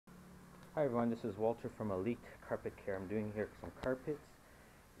Hi everyone, this is Walter from Elite Carpet Care. I'm doing here some carpets,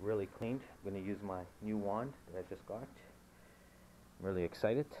 really cleaned. I'm going to use my new wand that I just got. I'm really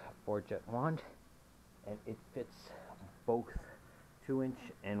excited. 4-jet wand, and it fits both 2-inch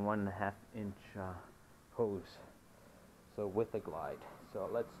and 1.5 inch hose. So with a glide. So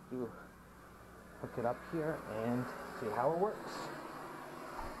let's hook it up here and see how it works.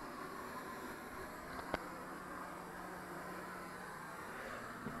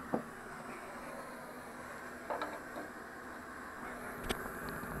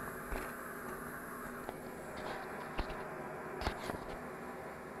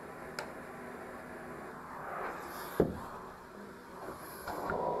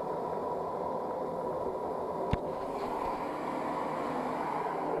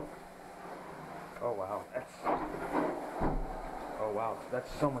 Oh wow, that's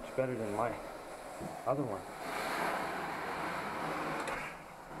so much better than my other one.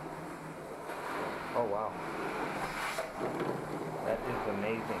 Oh wow, that is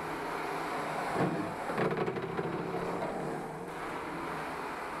amazing.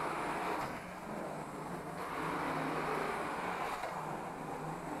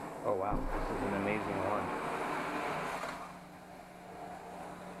 Oh wow, this is an amazing one.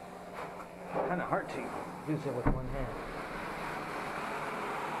 Kind of hard to use it with one hand.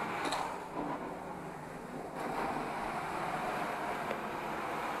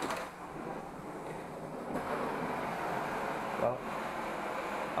 Well,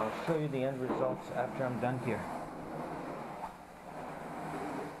 I'll show you the end results after I'm done here.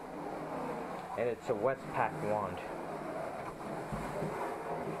 And it's a WestPak wand.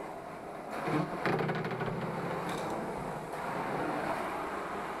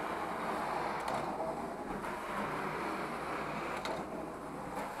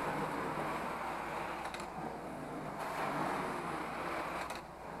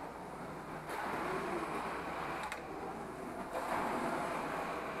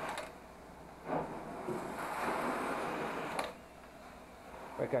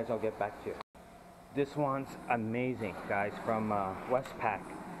 Right guys, I'll get back to you. This one's amazing guys, from WestPak.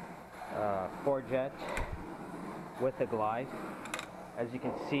 4-jet with a glide. As you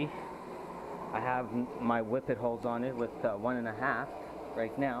can see, I have my whippet holes on it with 1.5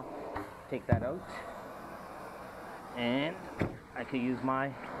 right now. Take that out and I can use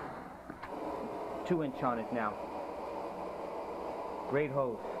my 2-inch on it now. Great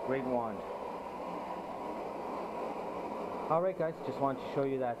hose, great wand. Alright guys, just wanted to show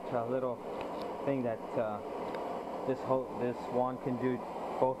you that little thing that this wand can do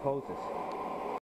both hoses.